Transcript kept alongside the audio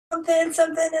something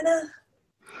and a...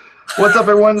 What's up,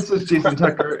 everyone? This is Jason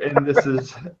Tucker, and this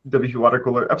is WP Water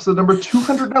Cooler, episode number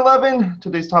 211.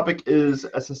 Today's topic is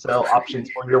SSL options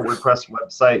for your WordPress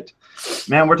website.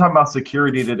 Man, we're talking about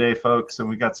security today, folks, and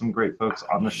we got some great folks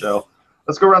on the show.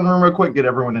 Let's go around the room real quick, get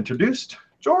everyone introduced.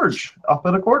 George,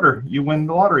 alphabetical order. You win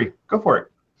the lottery. Go for it.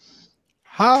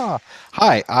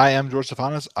 Hi, I am George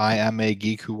Stefanis. I am a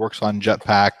geek who works on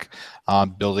Jetpack,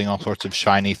 building all sorts of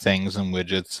shiny things and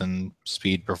widgets and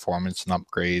speed, performance, and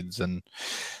upgrades. And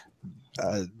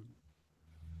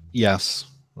yes,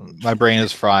 my brain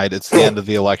is fried. It's the end of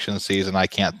the election season. I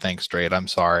can't think straight. I'm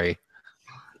sorry.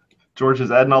 George is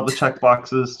adding all the check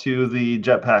boxes to the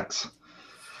Jetpacks.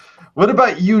 What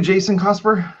about you, Jason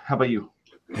Cosper? How about you?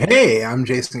 Hey, I'm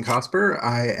Jason Cosper.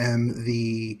 I am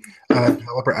the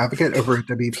developer advocate over at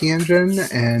WP Engine,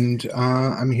 and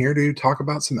I'm here to talk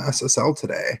about some SSL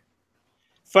today.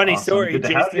 Funny Awesome. story, Good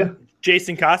to have you.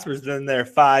 Jason Cosper's been there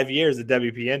 5 years at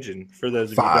WP Engine, for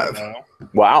those of you who don't know.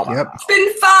 Wow. Yep. It's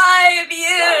been 5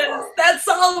 years. That's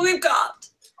all we've got.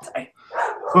 Sorry.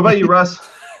 What about you, Russ?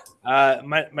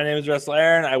 My name is Russell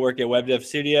Aaron. I work at Web Dev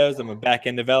Studios. I'm a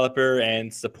back-end developer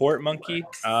and support monkey,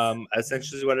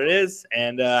 essentially is what it is.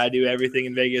 And I do everything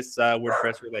in Vegas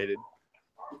WordPress related.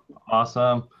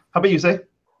 Awesome. How about you, Say?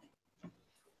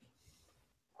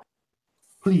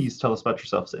 Please tell us about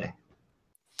yourself, Say.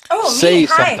 Oh, Say me.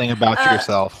 Hi. something about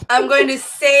yourself. I'm going to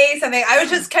say something. I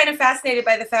was just kind of fascinated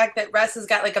by the fact that Russ has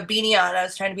got like a beanie on. I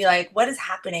was trying to be like, what is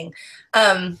happening?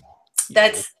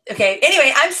 That's okay.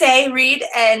 Anyway, I'm Say Reed,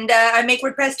 and I make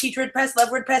WordPress, teach WordPress, love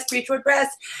WordPress, preach WordPress.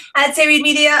 At Say Reed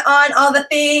Media on all the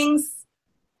things.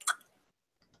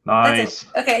 Nice. That's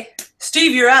it. Okay,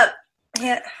 Steve, you're up.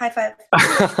 Yeah, high five.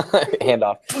 Hand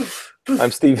off.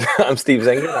 I'm Steve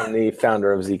Zenger. I'm the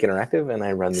founder of Zeek Interactive, and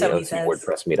I run the So he OC says.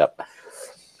 WordPress meetup.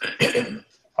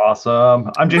 Awesome.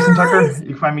 I'm Jason Tucker. You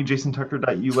can find me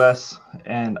jasontucker.us,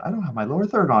 and I don't have my lower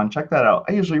third on. Check that out.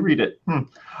 I usually read it.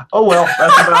 Oh well,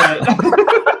 that's about it.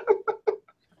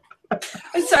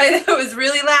 I'm sorry, that was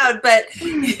really loud, but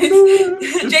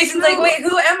Jason's like, wait,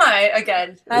 who am I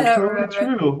again? I don't remember.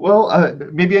 True. Well,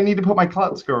 maybe I need to put my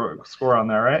clout score on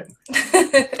there, right?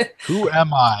 Who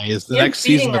am I? Is the You're next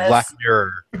season beating of Black us.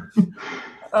 Mirror.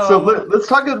 So let's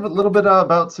talk a little bit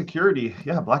about security.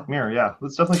 Yeah, Black Mirror. Yeah,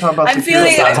 let's definitely talk about I'm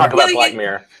security. feeling- Talk about feeling Black it-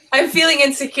 Mirror. I'm feeling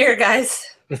insecure, guys.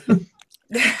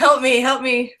 help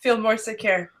me feel more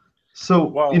secure. So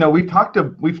Wow. you know, we've talked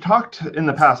in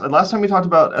the past. Last time we talked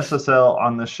about SSL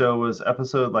on the show was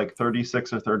episode like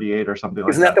 36 or 38 or something like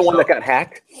that. Isn't that the one that got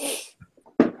hacked? See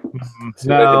what I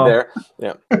No. did there?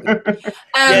 Yeah.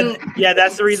 Yeah,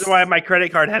 that's the reason why my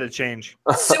credit card had to change.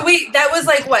 So that was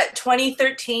like what,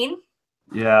 2013?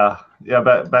 Yeah, way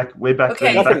back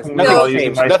Okay. then. Back when we were all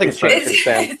using Nothing's MySpace. changed since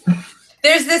then.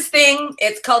 There's this thing.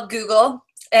 It's called Google,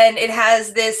 and it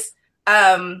has this.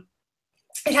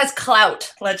 It has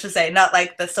clout. Let's just say, not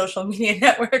like the social media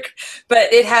network,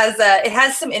 but it has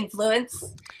some influence,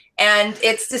 and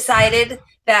it's decided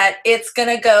that it's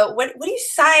gonna go. What are you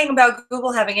sighing about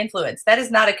Google having influence? That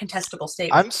is not a contestable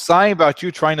statement. I'm sighing about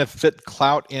you trying to fit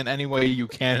clout in any way you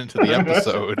can into the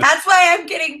episode. That's why I'm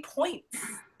getting points.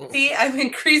 See, I'm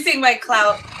increasing my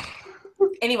clout.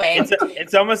 Anyway,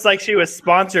 It's almost like she was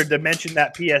sponsored to mention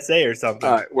that PSA or something.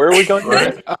 All right, where are we going?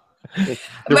 Right. They're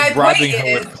My bribing point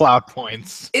her with clout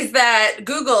points. is that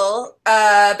Google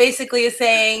basically is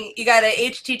saying you got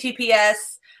a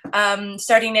HTTPS.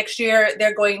 Starting next year,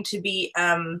 they're going to be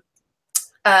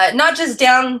not just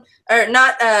down or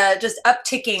not just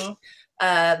upticking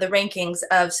the rankings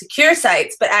of secure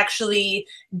sites, but actually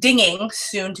dinging,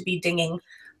 soon to be dinging,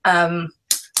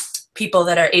 people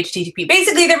that are HTTP.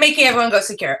 Basically, they're making everyone go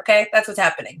secure. Okay, that's what's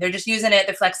happening. They're just using it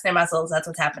to flex their muscles. That's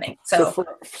what's happening. So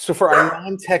for our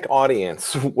non-tech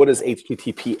audience, what does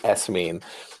HTTPS mean?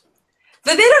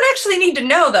 But they don't actually need to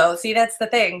know, though. See, that's the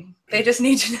thing. They just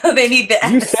need to know they need the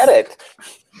S. You said it.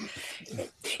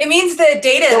 It means the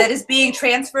data that is being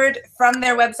transferred from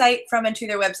their website, from and to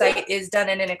their website, is done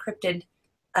in an encrypted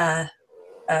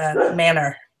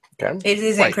manner. Okay. It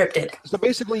is Right. encrypted. So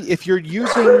basically, if you're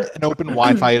using an open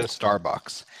Wi-Fi at a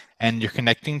Starbucks and you're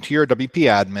connecting to your WP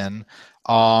admin,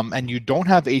 and you don't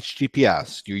have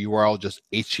HTTPS, your URL just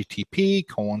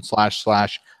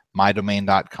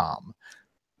http://mydomain.com.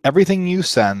 Everything you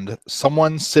send,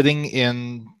 someone sitting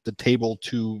in the table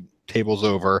 2 tables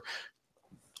over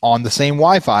on the same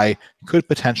Wi-Fi could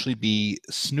potentially be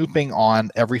snooping on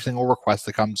every single request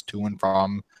that comes to and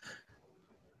from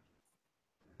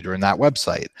during that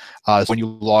website. So when you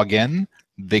log in,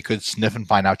 they could sniff and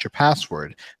find out your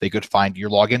password. They could find your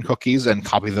login cookies and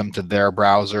copy them to their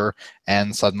browser,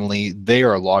 and suddenly they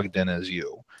are logged in as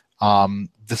you.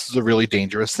 this is a really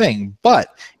dangerous thing. But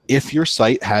if your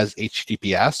site has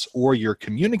HTTPS or you're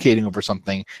communicating over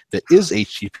something that is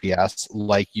HTTPS,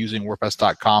 like using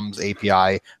WordPress.com's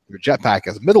API or Jetpack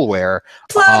as middleware,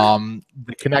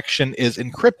 the connection is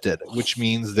encrypted, which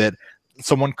means that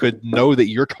someone could know that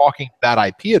you're talking to that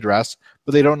IP address,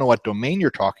 but they don't know what domain you're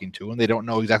talking to, and they don't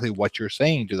know exactly what you're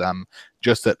saying to them,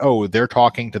 just that, oh, they're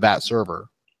talking to that server.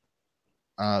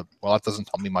 Well, that doesn't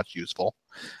tell me much useful.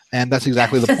 And that's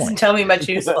exactly the point. Doesn't tell me much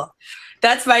useful.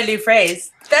 That's my new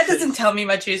phrase. That doesn't tell me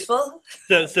much useful.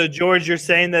 So George, you're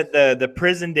saying that the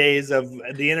prison days of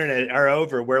the internet are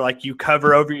over, where like you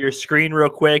cover over your screen real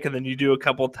quick and then you do a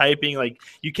couple typing. Like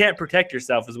you can't protect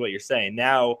yourself, is what you're saying.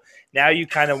 Now you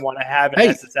kind of want to have an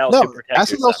SSL to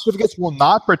protect yourself. SSL certificates will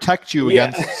not protect you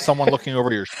against someone looking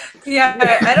over your screen. Yeah,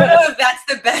 I don't know if that's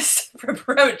the best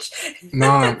approach.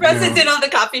 Russ is in all the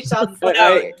coffee shops.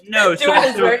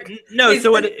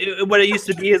 So what it used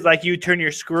to be is like you turn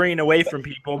your screen away from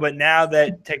people, but now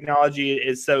that technology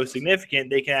is so significant,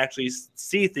 they can actually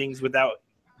see things without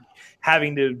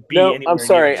having to be anywhere. I'm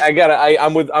sorry.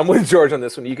 I'm with George on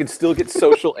this one. You can still get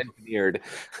social engineered.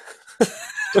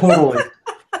 Totally.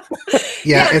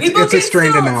 Yeah, it's a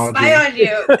strained analogy. Spy on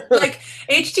you. Like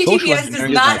HTTPS does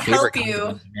not help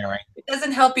you. It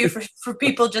doesn't help you for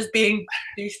people just being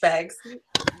douchebags.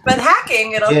 But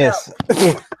hacking, it'll help.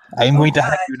 I'm going to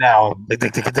hack you now.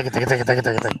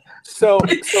 So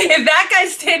if that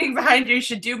guy's standing behind you,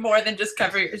 should do more than just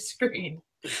cover your screen.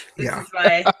 This is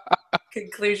my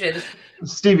conclusion.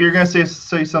 Steve, you're going to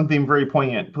say something very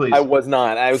poignant, please. I was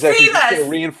not. I was actually just going to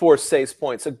reinforce Say's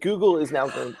point. So Google is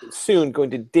now soon going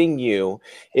to ding you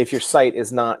if your site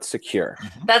is not secure.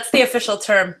 That's the official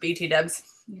term, BT Dubs.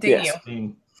 Ding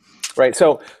you. Right.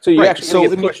 So you're actually going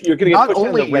to get pushed. You're going to get pushed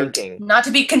on the ranking. Not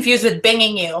to be confused with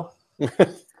binging you.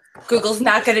 Google's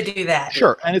not going to do that.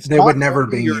 Sure, and they would never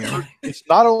bing you. It's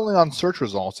not only on search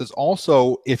results. It's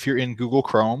also if you're in Google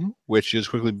Chrome, which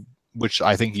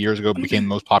I think years ago became the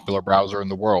most popular browser in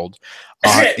the world.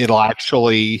 It'll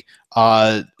actually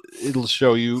it'll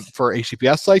show you for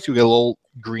HTTPS sites. You get a little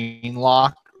green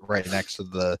lock right next to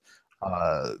the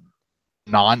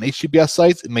non-HTTPS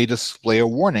sites. It may display a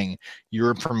warning.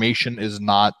 Your information is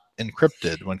not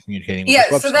encrypted when communicating with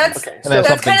this website. So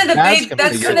that's kind of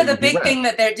the big thing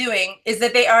that they're doing, is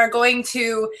that they are going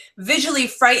to visually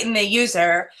frighten the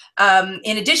user.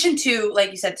 In addition to, like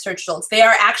you said, search results, they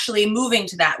are actually moving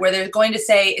to that, where they're going to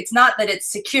say it's not that it's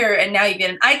secure and now you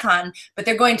get an icon, but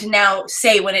they're going to now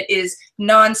say when it is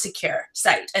non-secure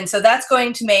site. And so that's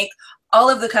going to make all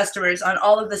of the customers on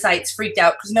all of the sites freaked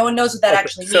out because no one knows what that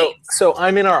actually means. So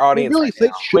I'm in our audience. Really, right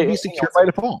now. Should be secure by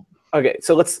default. Okay,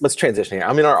 so let's transition here.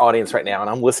 I'm in our audience right now, and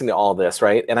I'm listening to all this,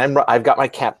 right? And I've got my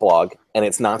cat blog, and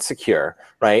it's not secure,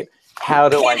 right? How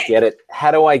do I get it?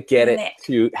 How do I get it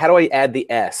to? How do I add the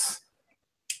S?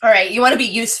 All right, you want to be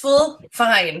useful?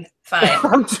 Fine.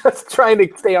 I'm just trying to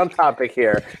stay on topic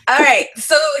here. All right,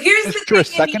 so here's the thing. A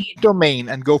second domain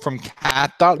and go from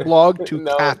cat.blog to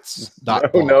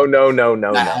cats.blog. No.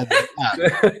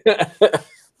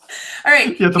 All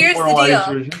right, here's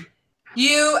the deal.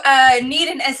 You need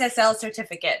an SSL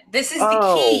certificate. This is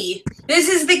the key. This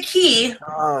is the key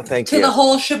to the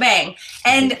whole shebang.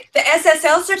 And the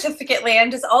SSL certificate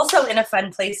land is also in a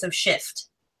fun place of shift.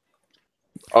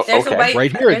 There's a white,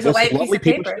 right here. There's a white piece of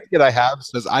paper certificate I have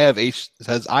says I have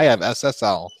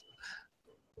SSL.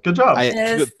 Good job. I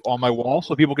have it on my wall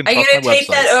so people can. Are you gonna tape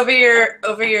that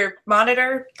over your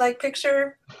monitor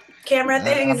picture? Camera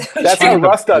thing? That's how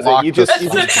Russ does it. You just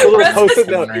put a little post-it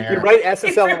note. You write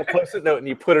SSL on a post-it note and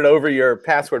you put it over your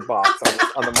password box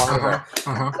on the monitor.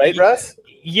 Right, Russ?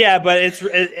 Yeah, but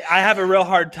I have a real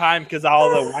hard time because all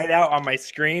the whiteout on my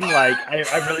screen, like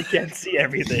I really can't see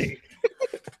everything.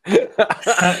 Like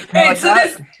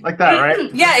that,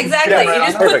 right? Yeah, exactly. Yeah,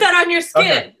 you just put that on your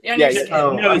skin. Okay.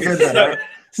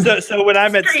 So when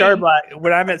I'm at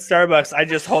Starbucks, I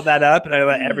just hold that up and I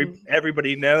let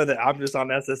everybody know that I'm just on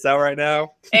SSL right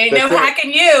now. Ain't no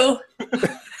hacking you.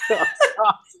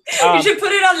 You should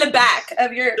put it on the back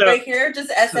of your right here,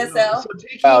 just SSL.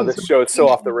 Wow, this show is so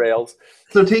off the rails.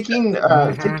 So taking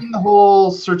the whole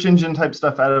search engine type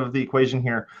stuff out of the equation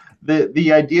here,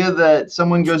 the idea that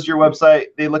someone goes to your website,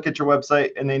 they look at your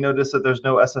website, and they notice that there's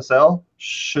no SSL,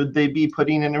 should they be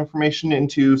putting in information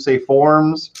into, say,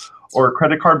 forms or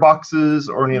credit card boxes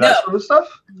or any of that sort of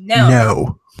stuff?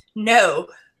 No.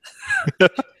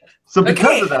 So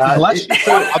because of that,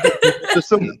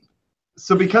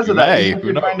 so because of that, even if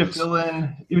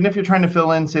you're trying to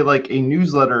fill in, say, like a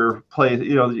newsletter place,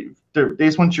 they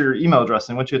just want your email address.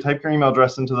 They want you to type your email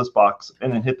address into this box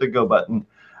and then hit the go button.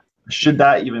 Should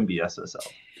that even be SSL?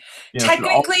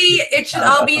 Technically, it should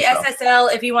all be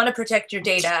SSL if you want to protect your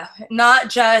data, not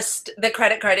just the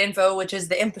credit card info, which is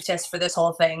the impetus for this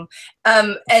whole thing.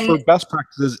 And for best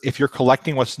practices, if you're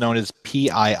collecting what's known as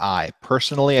PII,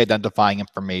 personally identifying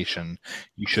information,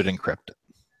 you should encrypt it.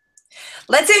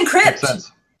 Let's encrypt.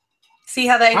 See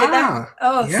how I did that?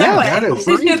 Oh, yeah, segue. that is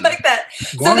You like that?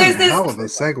 So there's this. Hell of a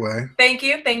segue. Thank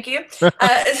you. So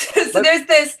there's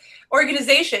this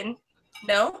organization.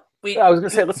 No. I was going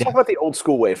to say, let's talk about the old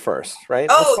school way first, right?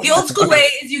 Oh, the old school way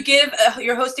is you give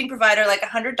your hosting provider like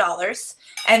 $100,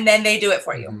 and then they do it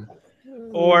for you.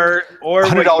 Or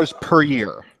 $100 per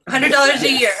year. $100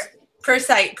 a year per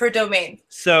site, per domain.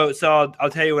 So I'll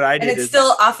tell you what I did. And it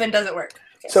still often doesn't work.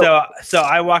 So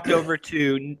I walked over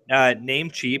to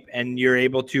Namecheap, and you're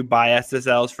able to buy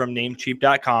SSLs from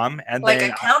Namecheap.com, and like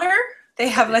then a counter. They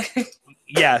have like.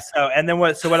 Yeah.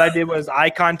 So what I did was I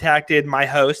contacted my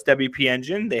host, WP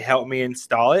Engine. They helped me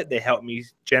install it. They helped me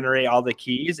generate all the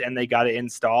keys, and they got it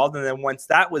installed. And then once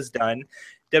that was done,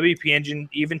 WP Engine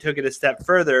even took it a step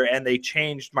further, and they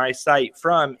changed my site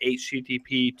from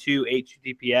HTTP to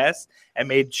HTTPS and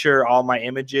made sure all my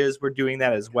images were doing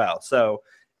that as well. So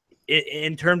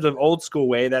in terms of old school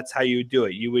way, that's how you would do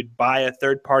it. You would buy a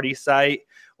third-party site,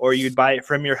 or you'd buy it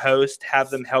from your host, have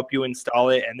them help you install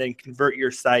it, and then convert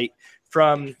your site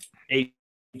from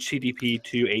HTTP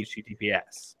to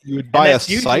HTTPS. You would buy a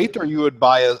site, or you would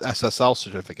buy a SSL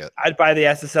certificate? I'd buy the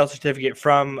SSL certificate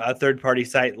from a third-party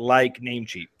site like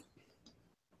Namecheap.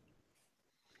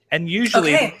 And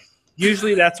usually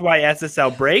that's why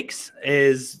SSL breaks,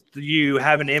 is you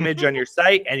have an image on your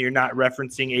site and you're not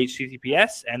referencing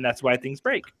HTTPS, and that's why things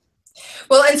break.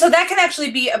 Well, and so that can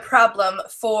actually be a problem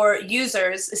for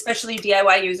users, especially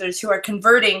DIY users who are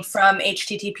converting from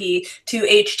HTTP to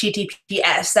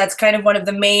HTTPS. That's kind of one of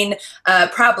the main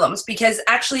problems, because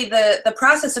actually the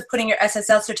process of putting your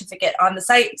SSL certificate on the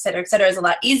site, et cetera, is a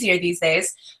lot easier these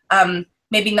days.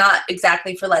 Maybe not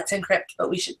exactly for Let's Encrypt, but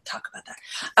we should talk about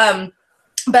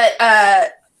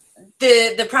that.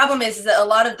 The problem is that a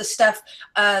lot of the stuff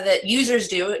that users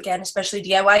do, again, especially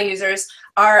DIY users,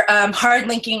 are hard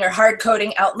linking or hard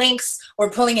coding out links, or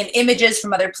pulling in images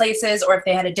from other places, or if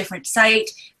they had a different site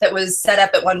that was set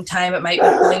up at one time, it might be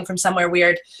pulling from somewhere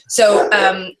weird. So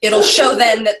it'll show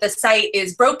then that the site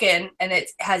is broken and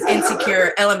it has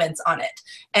insecure elements on it.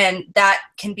 And that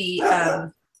can be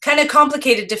kind of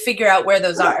complicated to figure out where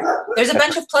those are. There's a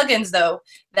bunch of plugins, though,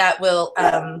 that will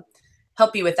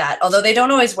help you with that, although they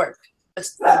don't always work.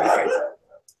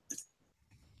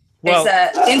 There's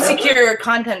a insecure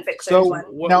content fixer one.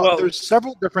 Now, there's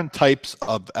several different types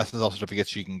of SSL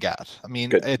certificates you can get. I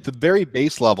mean, at the very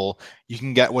base level, you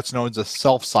can get what's known as a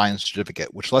self-signed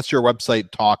certificate, which lets your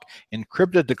website talk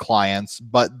encrypted to clients,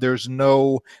 but there's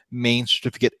no main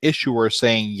certificate issuer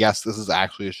saying, yes, this is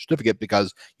actually a certificate,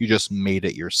 because you just made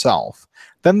it yourself.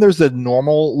 Then there's the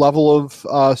normal level of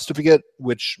certificate,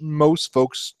 which most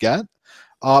folks get.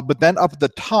 But then up at the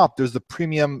top, there's the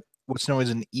premium, what's known as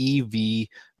an EV,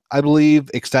 I believe,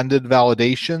 extended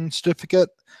validation certificate,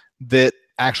 that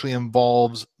actually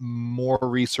involves more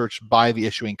research by the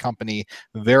issuing company,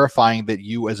 verifying that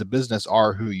you as a business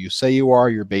are who you say you are,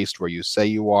 you're based where you say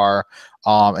you are.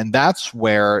 And that's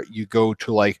where you go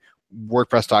to like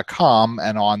WordPress.com,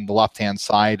 and on the left-hand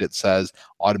side, it says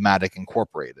Automatic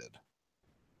Incorporated.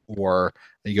 Or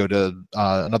you go to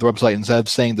another website, instead of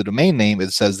saying the domain name,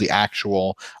 it says the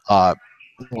actual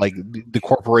like the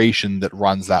corporation that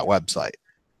runs that website.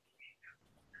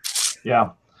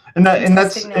 Yeah, and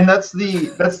that's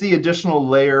the additional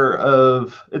layer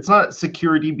of, it's not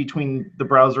security between the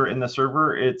browser and the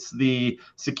server. It's the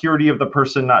security of the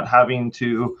person not having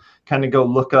to kind of go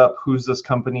look up who's this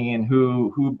company and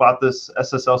who bought this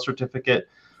SSL certificate,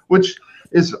 which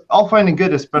is all fine and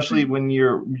good, especially when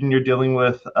you're dealing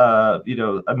with a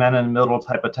man-in-the-middle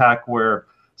type attack where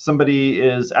somebody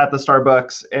is at the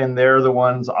Starbucks and they're the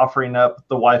ones offering up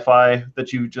the Wi-Fi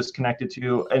that you just connected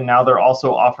to, and now they're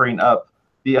also offering up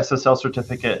the SSL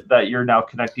certificate that you're now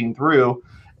connecting through,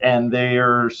 and they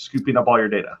are scooping up all your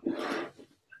data.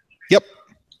 Yep.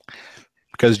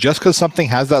 Because just because something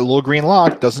has that little green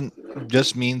lock doesn't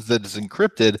just means that it's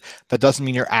encrypted. That doesn't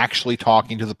mean you're actually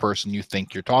talking to the person you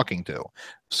think you're talking to.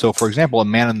 So, for example, a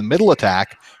man-in-the-middle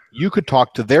attack, you could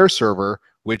talk to their server,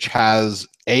 which has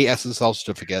a SSL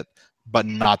certificate, but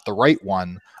not the right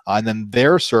one. And then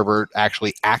their server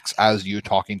actually acts as you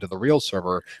talking to the real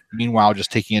server, meanwhile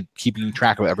just keeping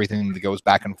track of everything that goes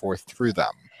back and forth through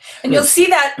them. And you'll see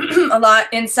that a lot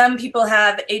in some people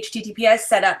have HTTPS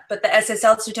set up, but the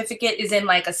SSL certificate is in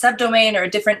like a subdomain or a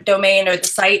different domain, or the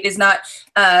site is not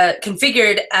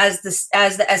configured as the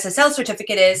SSL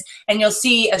certificate is. And you'll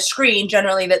see a screen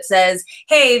generally that says,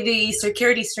 hey, the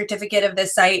security certificate of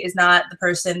this site is not the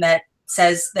person that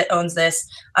says that owns this.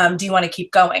 Do you want to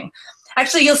keep going?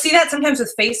 Actually, you'll see that sometimes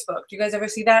with Facebook. Do you guys ever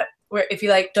see that? Where if you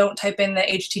like don't type in the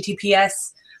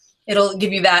HTTPS, it'll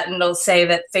give you that, and it'll say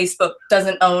that Facebook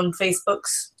doesn't own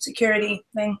Facebook's security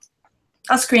thing.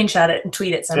 I'll screenshot it and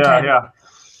tweet it sometime. Yeah.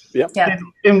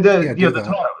 In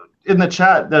the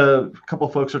chat, the couple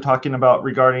folks are talking about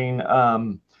regarding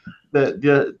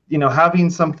the having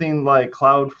something like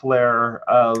Cloudflare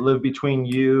live between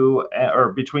you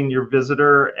or between your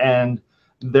visitor and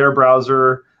their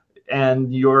browser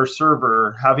and your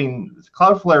server. Having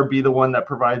Cloudflare be the one that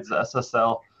provides the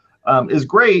SSL is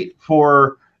great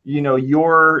for your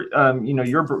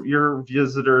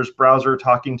visitor's browser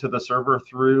talking to the server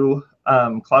through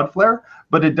Cloudflare,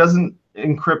 but it doesn't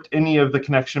encrypt any of the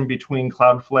connection between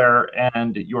Cloudflare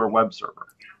and your web server.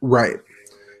 Right.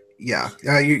 Yeah.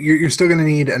 You're still going to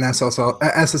need an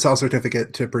SSL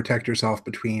certificate to protect yourself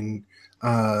between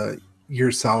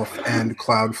yourself and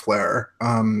Cloudflare.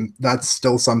 That's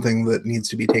still something that needs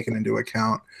to be taken into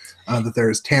account. That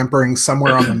there's tampering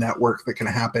somewhere on the network that can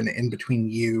happen in between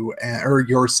you or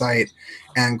your site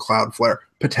and Cloudflare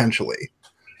potentially.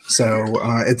 So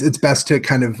it's best to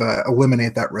kind of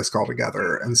eliminate that risk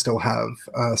altogether and still have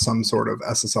some sort of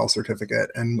SSL certificate.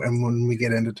 And when we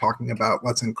get into talking about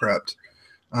Let's Encrypt,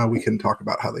 we can talk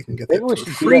about how they can get that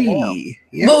for free.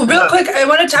 Yeah. Well, real quick, I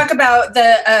want to talk about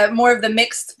the more of the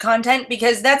mixed content,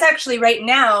 because that's actually right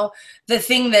now the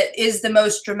thing that is the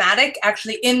most dramatic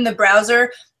actually in the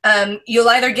browser. You'll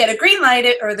either get a green light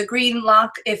or the green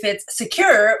lock if it's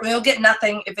secure. You'll get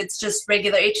nothing if it's just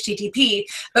regular HTTP.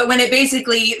 But when it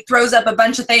basically throws up a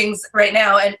bunch of things right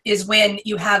now, and is when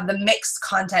you have the mixed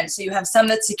content. So you have some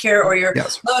that's secure, or you're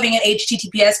loading an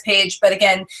HTTPS page, but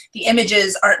again, the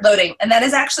images aren't loading. And that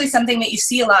is actually something that you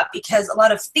see a lot, because a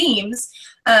lot of themes,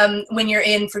 when you're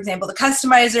in, for example, the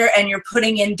customizer, and you're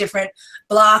putting in different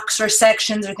blocks or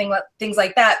sections or things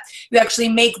like that, you actually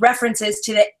make references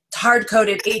to the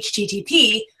hard-coded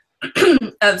HTTP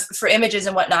for images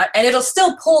and whatnot, and it'll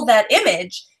still pull that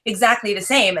image exactly the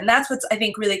same. And that's what's, I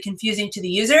think, really confusing to the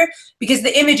user, because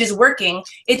the image is working.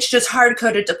 It's just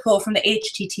hard-coded to pull from the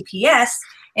HTTPS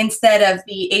instead of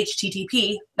the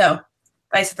HTTP. No,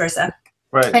 vice versa.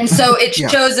 Right. And so it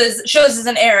shows as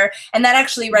an error, and that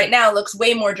actually right now looks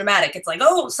way more dramatic. It's like,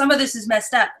 oh, some of this is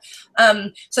messed up.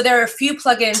 So there are a few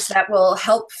plugins that will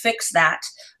help fix that.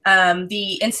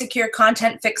 The Insecure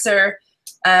Content Fixer,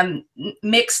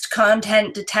 Mixed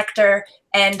Content Detector,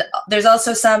 and there's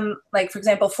also some, like, for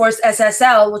example, Force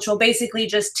SSL, which will basically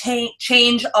just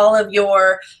change all of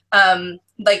your,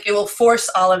 like, it will force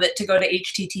all of it to go to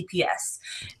HTTPS.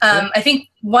 I think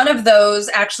one of those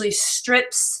actually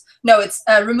strips. No, it's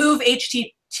Remove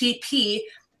HTTP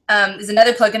is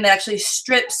another plugin that actually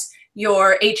strips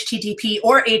your HTTP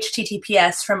or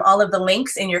HTTPS from all of the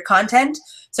links in your content.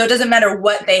 So it doesn't matter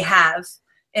what they have.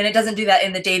 And it doesn't do that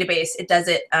in the database. It does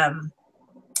it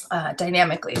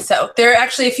dynamically. So there are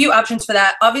actually a few options for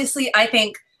that. Obviously, I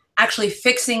think actually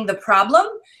fixing the problem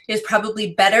is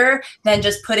probably better than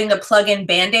just putting a plugin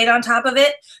Band-Aid on top of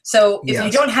it. So if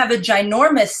you don't have a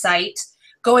ginormous site,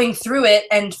 going through it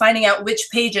and finding out which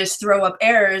pages throw up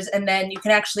errors, and then you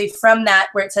can actually, from that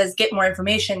where it says get more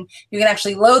information, you can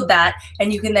actually load that,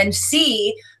 and you can then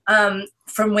see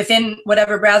from within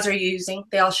whatever browser you're using,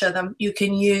 they all show them, you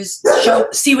can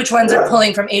see which ones are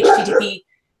pulling from HTTP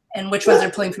and which ones are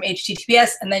pulling from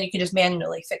HTTPS, and then you can just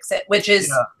manually fix it, which is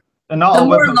the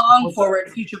more long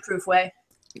forward, future-proof way.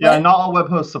 Yeah, and not all web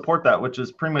hosts support that, which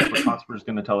is pretty much what Cosper is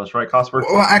going to tell us, right, Cosper?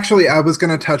 Well, actually, I was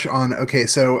going to touch on,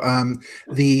 so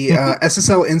the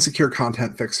SSL Insecure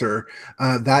Content Fixer,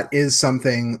 that is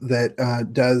something that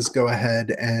does go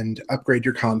ahead and upgrade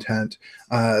your content.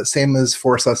 Same as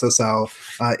Force SSL,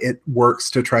 it works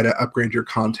to try to upgrade your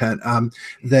content.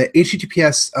 The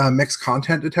HTTPS Mixed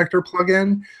Content Detector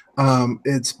plugin,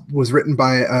 it was written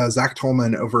by Zach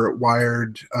Tolman over at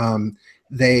Wired.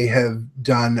 They have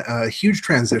done a huge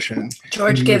transition.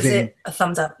 George gives it a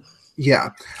thumbs up.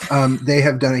 Yeah. They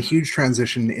have done a huge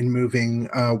transition in moving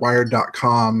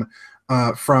Wired.com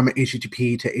from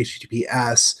HTTP to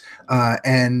HTTPS.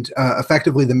 And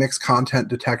effectively, the Mixed Content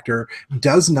Detector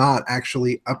does not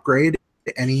actually upgrade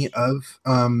any of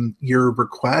your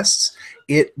requests.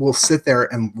 It will sit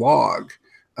there and log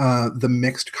the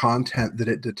mixed content that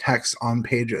it detects on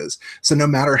pages. So no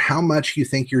matter how much you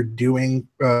think you're doing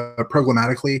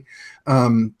programmatically,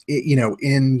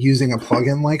 in using a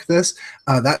plugin like this,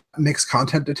 that mixed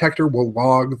content detector will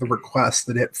log the requests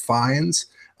that it finds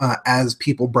as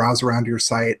people browse around your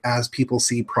site, as people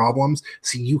see problems,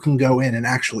 so you can go in and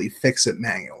actually fix it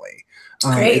manually.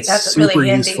 Great, it's that's super really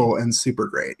handy. useful and super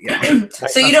great. Yeah.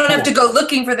 So you don't have to go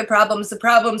looking for the problems. The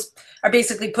problems are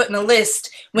basically put in a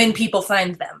list when people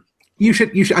find them. You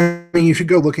should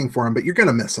go looking for them, but you're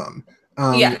gonna miss them.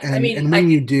 And when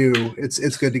you do,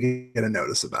 it's good to get a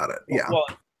notice about it. Yeah. Well,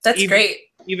 that's great.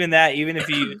 Even if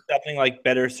you use something like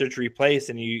Better Search Replace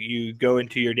and you go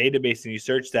into your database and you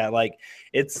search that, like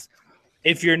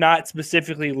if you're not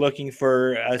specifically looking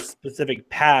for a specific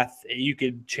path, you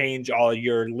could change all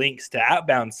your links to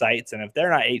outbound sites. And if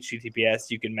they're not HTTPS,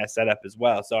 you can mess that up as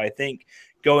well. So I think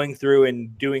going through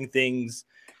and doing things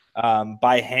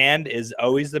by hand is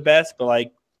always the best. But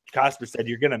like Cosper said,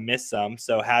 you're going to miss some.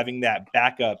 So having that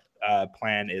backup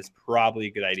plan is probably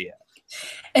a good idea.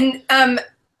 And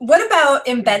what about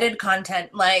embedded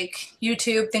content like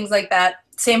YouTube, things like that?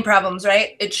 Same problems,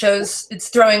 right? It's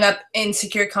throwing up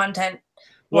insecure content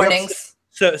warnings.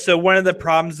 So one of the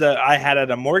problems that I had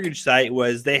at a mortgage site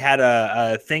was they had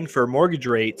a thing for mortgage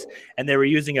rates, and they were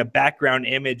using a background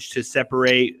image to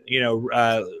separate,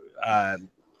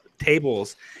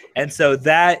 tables. And so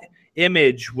that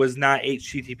image was not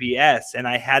HTTPS, and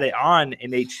I had it on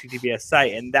an HTTPS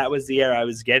site, and that was the error I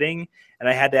was getting. And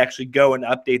I had to actually go and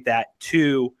update that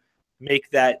to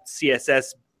make that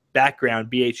CSS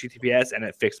background be HTTPS, and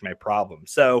it fixed my problem.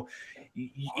 So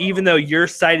even though your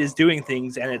site is doing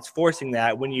things and it's forcing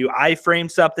that, when you iframe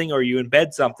something or you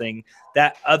embed something,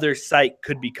 that other site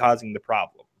could be causing the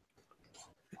problem.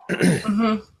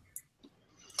 Mm-hmm.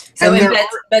 So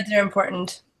embeds are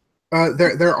important.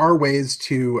 There are ways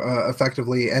to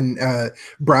effectively and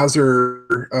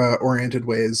browser-oriented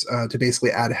ways to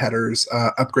basically add headers,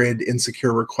 upgrade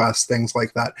insecure requests, things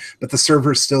like that. But the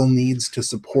server still needs to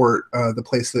support the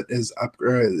place that is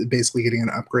basically getting an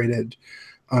upgraded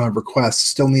request,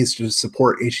 still needs to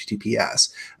support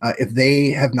HTTPS. If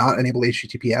they have not enabled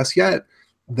HTTPS yet,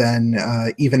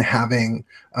 then even having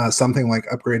something like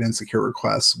upgrade insecure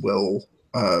requests will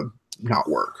not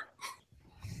work.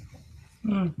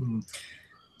 Mm-hmm.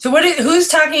 So who's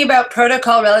talking about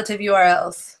protocol relative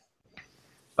URLs?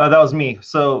 That was me.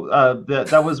 So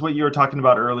that was what you were talking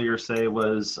about earlier, Say,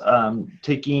 was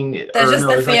taking... That's just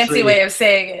a fancy way of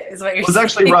saying it, is what you're saying. It was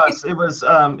actually Russ. It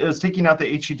was taking out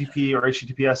the HTTP or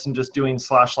HTTPS and just doing /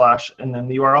 and then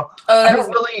the URL. Oh,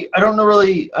 I don't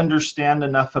really understand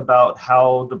enough about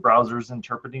how the browser's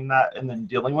interpreting that and then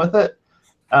dealing with it.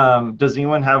 Does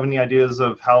anyone have any ideas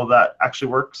of how that actually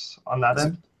works on that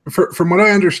end? From what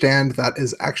I understand, that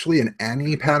is actually an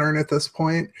ANI pattern at this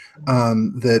point,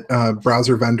 that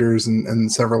browser vendors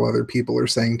and several other people are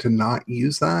saying to not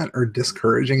use that or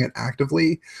discouraging it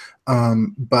actively.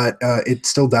 But it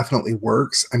still definitely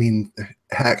works. I mean,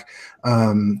 heck,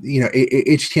 HTML4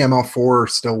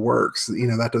 still works.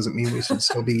 That doesn't mean we should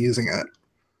still be using it.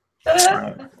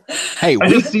 Right. Hey,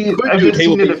 I've just seen it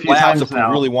a few times if now.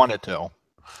 we really wanted to.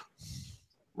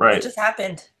 Right. It just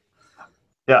happened.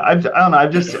 Yeah, I don't know. I've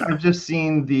just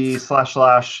seen the /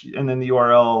 and then the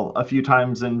URL a few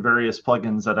times in various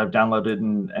plugins that I've downloaded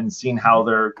and seen how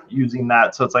they're using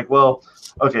that. So it's like, well,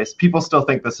 okay, so people still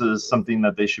think this is something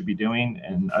that they should be doing,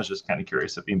 and I was just kind of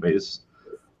curious if anybody's,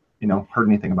 heard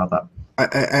anything about that.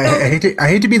 I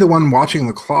hate to be the one watching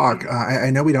the clock.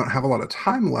 I know we don't have a lot of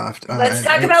time left. Let's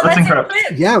talk about Let's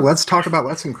Encrypt. Yeah, let's talk about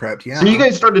Let's Encrypt. Yeah. So you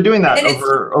guys started doing that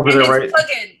over there, right?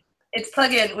 It's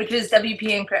plugin, which is WP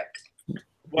Encrypt.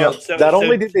 Well, yep. so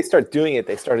only did they start doing it,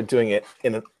 they started doing it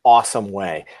in an awesome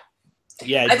way.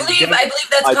 Yeah, I believe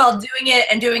that's called doing it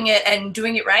and doing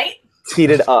it right. Teed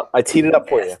it up. I teed it up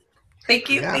for you. Thank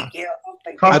you. Yeah. Thank you.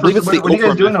 I believe it's what are you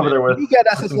guys doing over there with? You get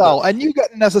SSL, and you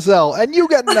get an SSL, and you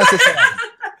get an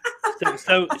SSL.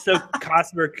 So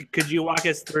Cosper, could you walk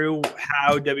us through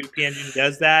how WP Engine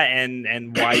does that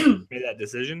and why you made that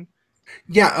decision?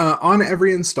 Yeah, on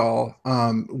every install,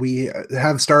 we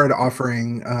have started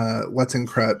offering Let's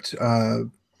Encrypt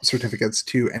certificates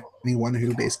to anyone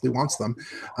who basically wants them.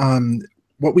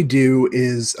 What we do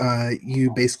is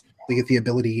you basically get the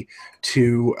ability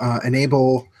to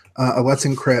enable a Let's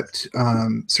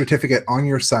Encrypt certificate on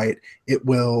your site. It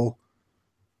will...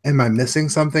 Am I missing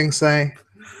something, Say?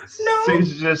 No.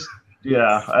 She's just...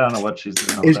 Yeah, I don't know what she's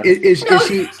doing. Is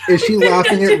she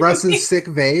laughing at Russ's sick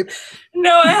vape?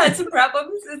 No, I had some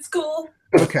problems. It's cool.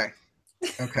 Okay.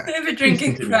 I have a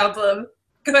drinking problem.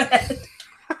 Go ahead.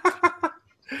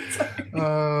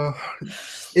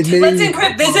 Admitting Let's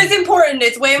encrypt. This is important.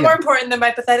 It's way more important than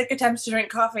my pathetic attempts to drink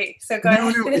coffee. So go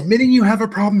ahead. No, admitting you have a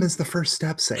problem is the first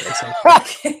step, say it's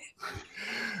okay.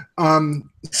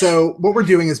 So what we're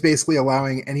doing is basically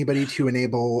allowing anybody to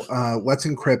enable Let's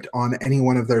Encrypt on any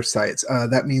one of their sites.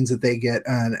 That means that they get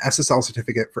an SSL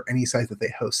certificate for any site that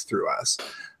they host through us.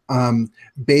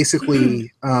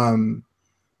 Basically,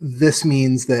 this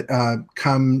means that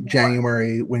come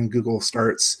January, when Google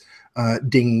starts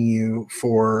dinging you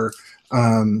for,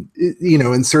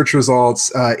 in search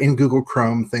results, in Google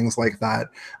Chrome, things like that,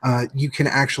 you can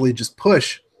actually just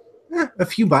push a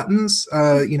few buttons,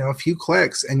 a few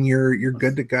clicks, and you're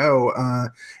good to go.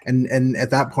 And at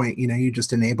that point, you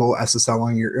just enable SSL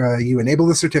on your, you enable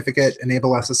the certificate,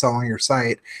 enable SSL on your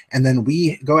site, and then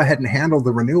we go ahead and handle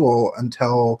the renewal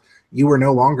until you are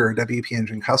no longer a WP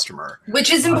Engine customer.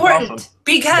 Which is important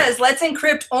because Let's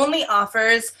Encrypt only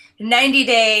offers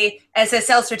 90-day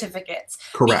SSL certificates.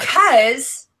 Correct.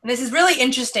 Because, and this is really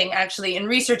interesting actually, in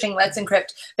researching Let's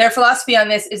Encrypt, their philosophy on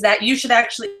this is that you should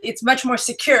actually, it's much more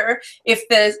secure if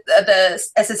the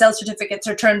SSL certificates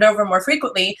are turned over more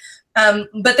frequently.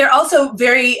 But they're also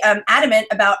very adamant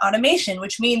about automation,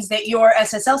 which means that your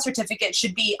SSL certificate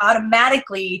should be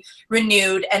automatically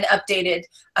renewed and updated.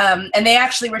 And they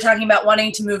actually were talking about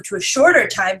wanting to move to a shorter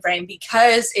time frame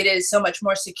because it is so much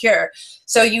more secure.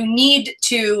 So you need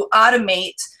to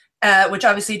automate, which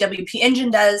obviously WP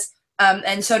Engine does.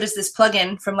 And so does this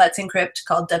plugin from Let's Encrypt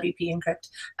called WP Encrypt.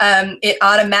 It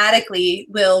automatically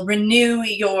will renew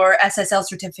your SSL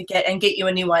certificate and get you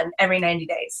a new one every 90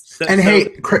 days. And hey,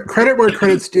 credit where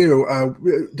credit's due.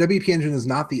 WP Engine is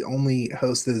not the only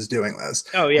host that is doing this.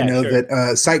 Oh, yeah, I know sure. that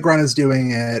SiteGround is doing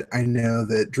it. I know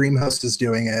that DreamHost is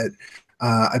doing it.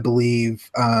 I believe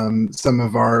some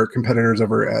of our competitors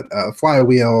over at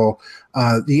Flywheel,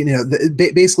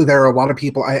 basically there are a lot of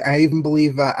people. I even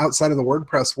believe outside of the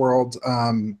WordPress world.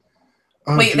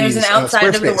 Wait, there's an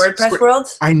outside of the WordPress world?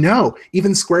 I know.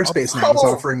 Even Squarespace now is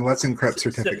offering Let's Encrypt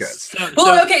certificates.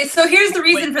 Well, okay, so here's the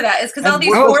reason for that is because all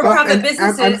these for-profit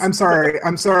businesses. I'm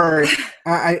sorry.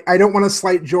 I don't want to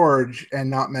slight George and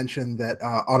not mention that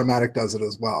Automatic does it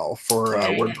as well for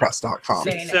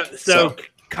WordPress.com. So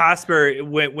Casper,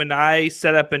 when I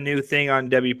set up a new thing on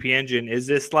WP Engine, is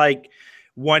this like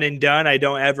one and done? I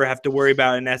don't ever have to worry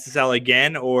about an SSL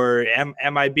again, or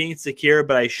am I being secure,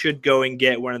 but I should go and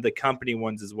get one of the company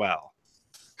ones as well?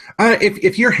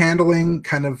 If you're handling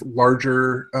kind of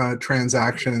larger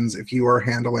transactions, if you are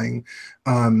handling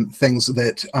things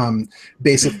that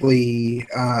basically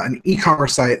an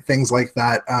e-commerce site, things like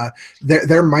that,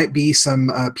 there might be some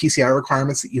PCI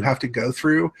requirements that you have to go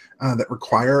through that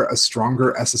require a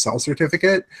stronger SSL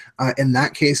certificate. In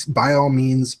that case, by all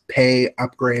means, pay,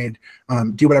 upgrade,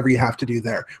 do whatever you have to do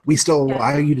there. We still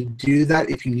allow you to do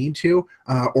that if you need to,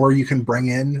 or you can bring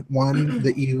in one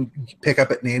that you pick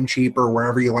up at Namecheap or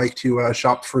wherever you like to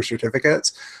shop for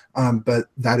certificates. But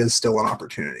that is still an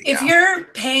opportunity. If you're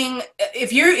paying,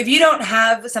 if you don't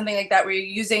have something like that where you're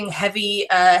using heavy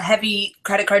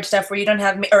credit card stuff, where you don't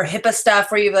have, or HIPAA stuff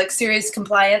where you have like serious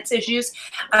compliance issues,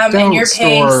 and you're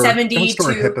paying 70 don't to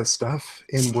store HIPAA stuff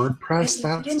in WordPress.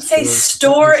 I didn't say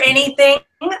store anything.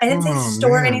 I didn't say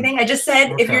store anything. I just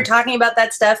said if you're talking about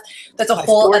that stuff, that's a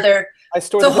whole other.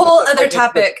 It's a whole other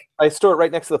topic. I store it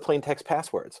right next to the plain text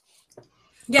passwords.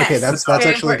 Yes. Okay, that's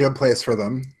actually a good place for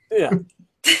them. Yeah.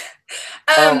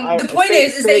 The point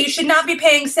is that you should not be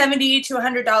paying $70 to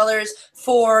 $100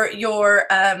 for your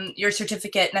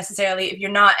certificate necessarily if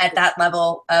you're not at that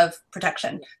level of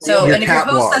protection. So, and if your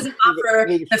host doesn't offer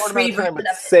the free version of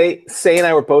it. Say and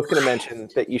I were both going to mention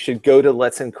that you should go to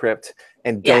Let's Encrypt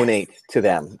and donate to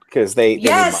them because they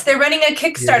they're running a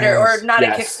Kickstarter or not a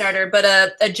Kickstarter, but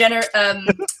a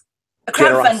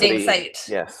crowdfunding site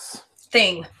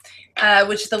thing.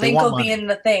 Which the link will be in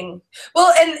the thing.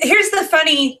 Well, and here's the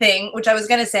funny thing, which I was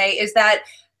going to say, is that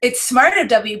it's smart of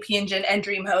WP Engine and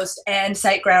DreamHost and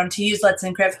SiteGround to use Let's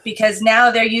Encrypt because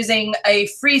now they're using a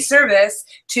free service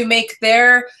to make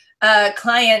their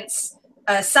clients'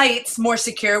 sites more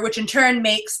secure, which in turn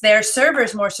makes their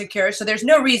servers more secure. So there's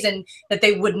no reason that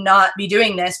they would not be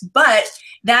doing this. But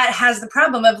that has the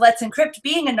problem of Let's Encrypt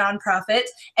being a nonprofit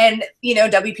and,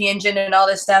 WP Engine and all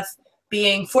this stuff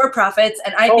being for-profits,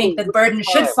 and I think the burden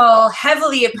should fall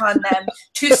heavily upon them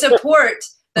to support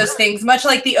those things, much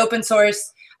like the open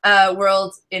source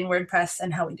world in WordPress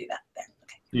and how we do that there.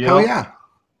 Okay. Oh, yeah.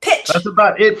 Pitch. That's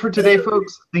about it for today,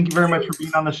 folks. Thank you very much for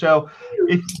being on the show.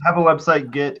 If you have a website,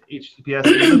 get HTTPS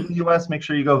in the US. Make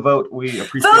sure you go vote. We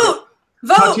appreciate it.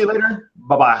 Vote! Talk to you later.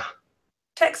 Bye-bye.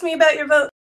 Text me about your vote.